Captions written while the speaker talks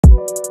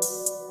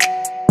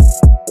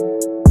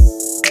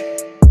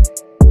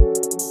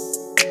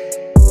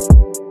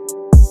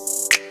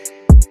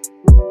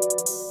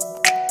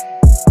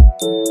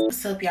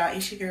up, y'all?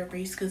 It's your girl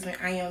Breeze Cousin.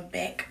 I am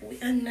back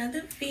with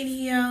another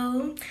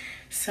video.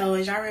 So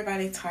as y'all read by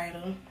the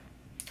title,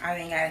 I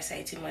ain't gotta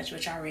say too much,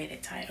 but y'all read the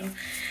title.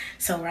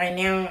 So right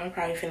now I'm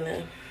probably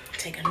finna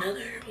take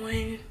another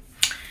one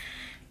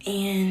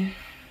and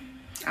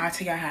I'll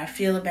tell y'all how I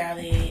feel about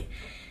it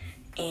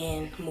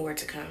and more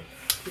to come.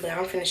 But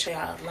I'm finna show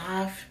y'all a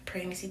live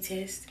pregnancy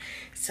test.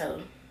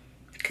 So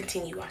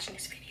continue watching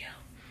this video.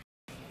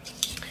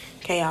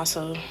 Okay, y'all,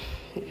 so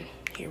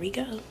here we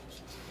go.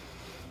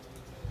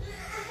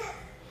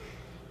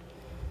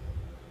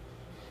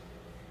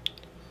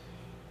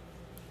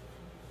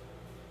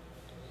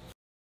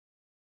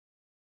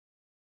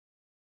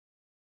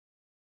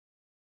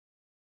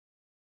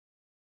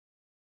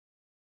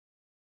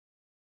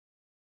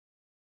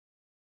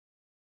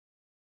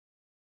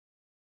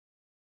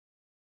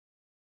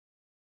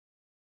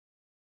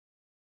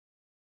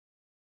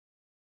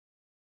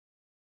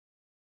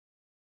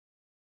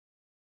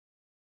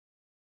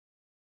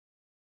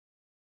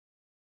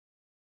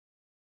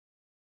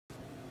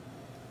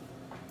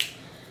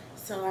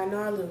 So I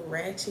know I look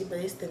ratchet, but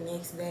it's the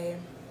next day.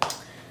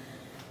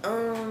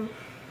 I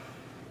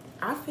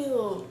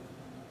feel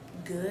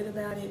good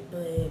about it,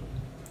 but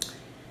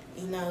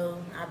you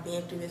know, I've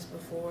been through this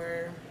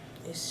before.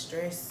 It's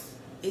stress.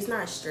 It's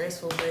not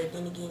stressful, but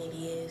then again it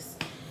is.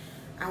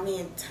 I've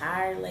been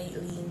tired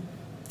lately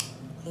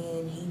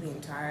and he been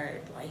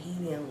tired, like he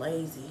been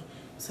lazy.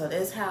 So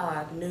that's how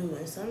I knew,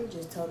 and someone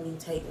just told me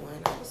to take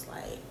one. I was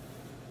like,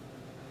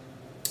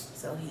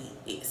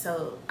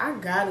 so I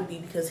gotta be,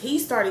 because he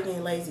started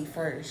getting lazy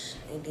first,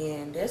 and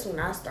then that's when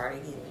I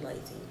started getting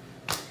lazy.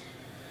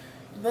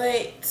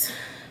 But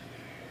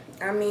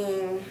I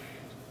mean,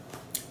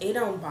 it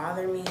don't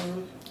bother me.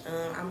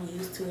 I'm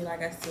used to it.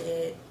 Like I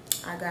said,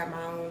 I got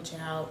my own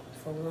child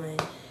for one.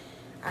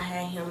 I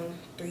had him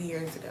 3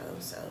 years ago,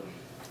 so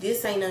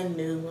this ain't nothing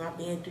new. I've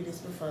been through this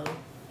before,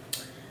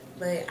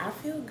 but I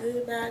feel good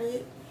about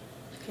it.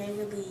 Can't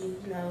really, you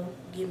know,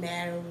 get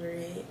mad over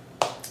it.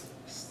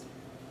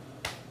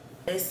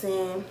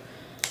 Listen,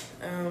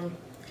 I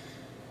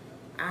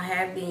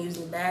have been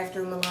using the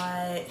bathroom a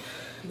lot,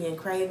 been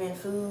craving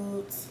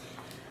foods.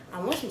 I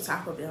want some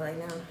Taco Bell right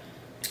now.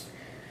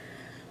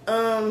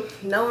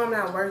 No, I'm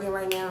not working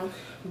right now,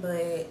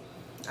 but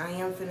I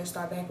am finna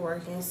start back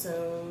working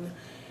soon.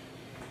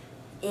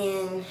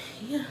 And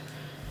yeah,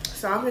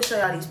 so I'm gonna show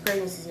y'all these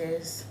pregnancy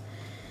tests.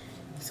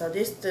 So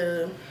this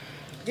the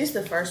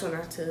first one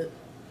I took.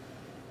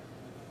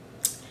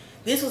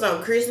 This was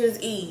on Christmas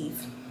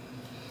Eve.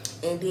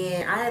 And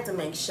then I had to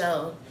make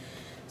sure,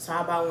 so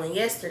I bought one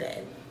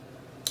yesterday,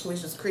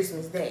 which was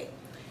Christmas Day.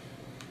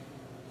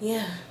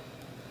 Yeah.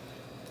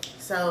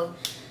 So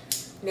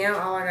now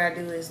all I gotta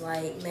do is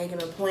like make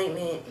an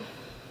appointment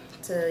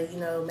to, you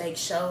know, make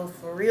sure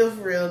for real,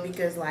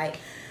 because like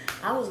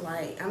I was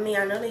like, I mean,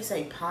 I know they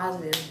say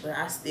positive, but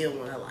I still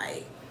wanna,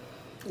 like,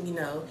 you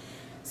know,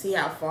 see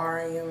how far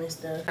I am and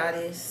stuff. I got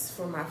this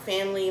for my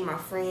family, my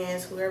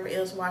friends, whoever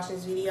else watching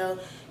this video.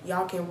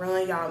 Y'all can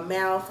run y'all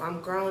mouth. I'm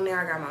grown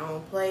now. I got my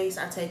own place.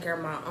 I take care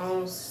of my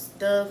own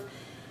stuff.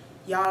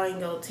 Y'all ain't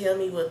gonna tell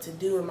me what to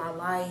do in my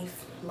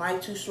life.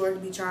 Life too short to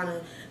be trying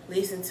to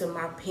listen to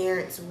my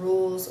parents'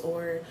 rules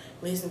or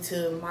listen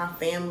to my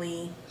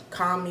family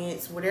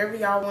comments. Whatever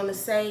y'all want to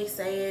say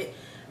it.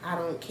 I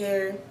don't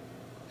care.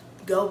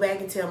 Go back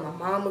and tell my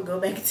mama. Go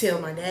back and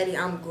tell my daddy.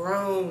 I'm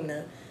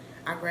grown.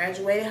 I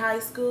graduated high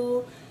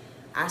school.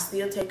 I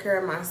still take care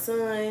of my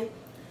son.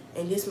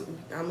 And this, I'm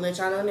gonna let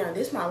y'all know now,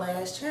 this is my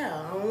last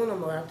child. I don't want no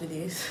more after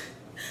this.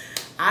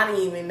 I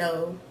didn't even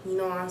know, you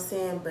know what I'm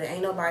saying? But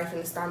ain't nobody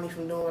finna stop me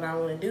from doing what I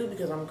wanna do,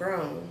 because I'm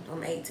grown.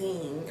 I'm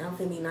 18. I'm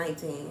finna be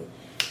 19.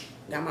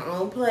 Got my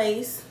own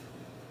place,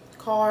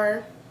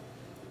 car,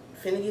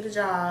 finna get a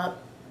job.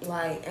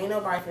 Like, ain't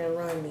nobody finna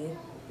run me.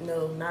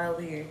 No, not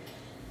over here.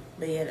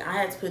 But yeah, I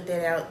had to put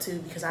that out too,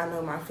 because I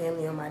know my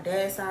family on my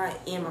dad's side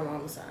and my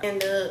mom's side.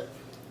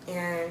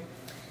 And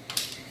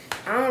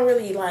I don't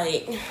really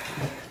like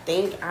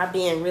think I've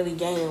been really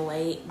gaining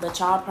weight, but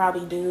y'all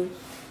probably do.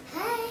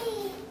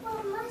 Hey,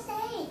 my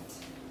shake.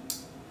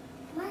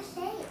 My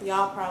shake.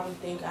 Y'all probably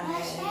think I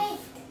have.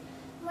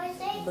 My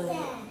shake. But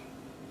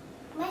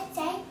my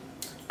shake.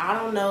 I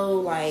don't know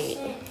like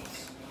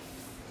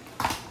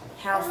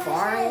how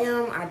far I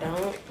am. I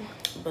don't,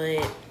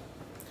 but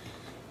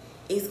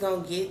it's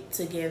gonna get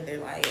together,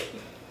 like.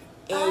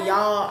 And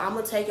y'all, I'm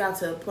gonna take y'all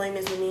to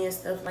appointments with me and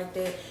stuff like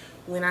that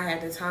when I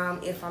have the time,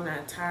 if I'm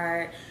not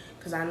tired,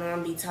 because I know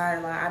I'm be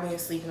tired. Like, I've been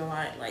sleeping a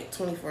lot, like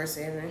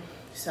 24/7.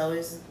 So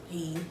it's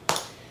he.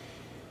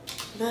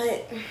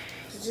 But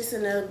it's just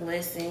another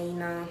blessing, you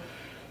know.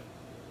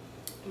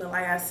 But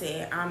like I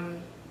said,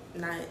 I'm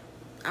not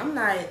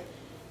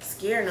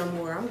scared no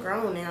more. I'm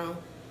grown now.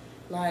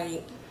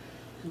 Like,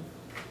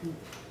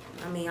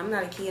 I mean, I'm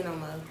not a kid no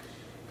more.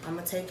 I'm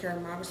gonna take care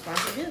of my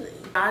responsibility.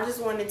 I just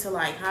wanted to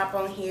like hop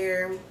on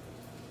here,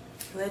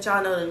 let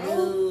y'all know the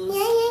news.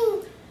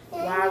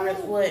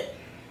 What?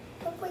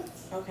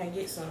 Okay,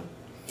 get some.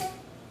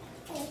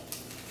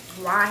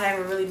 Why I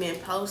haven't really been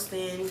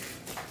posting,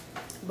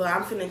 but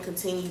I'm finna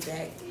continue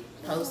back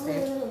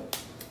posting.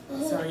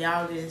 So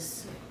y'all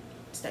just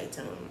stay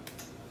tuned.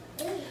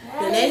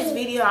 The next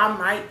video I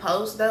might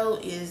post though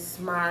is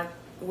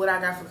what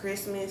I got for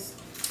Christmas,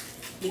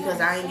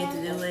 because I didn't get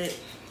to do it.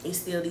 It's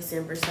still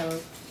December,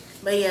 so.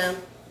 But yeah,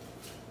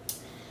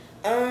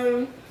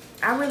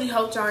 I really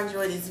hope y'all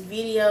enjoyed this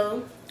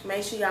video.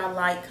 Make sure y'all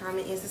like,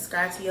 comment, and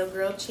subscribe to your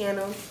girl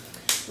channel.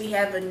 We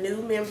have a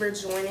new member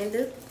joining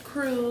the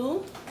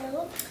crew,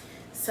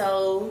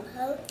 so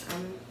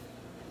I'm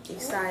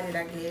excited,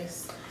 I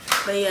guess.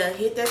 But yeah,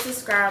 hit that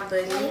subscribe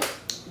button,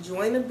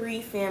 join the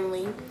Bree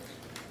family,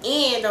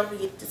 and don't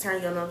forget to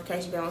turn your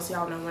notification bell so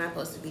y'all know when I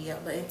post a video.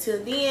 But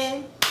until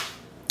then,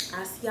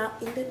 I'll see y'all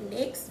in the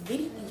next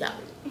video.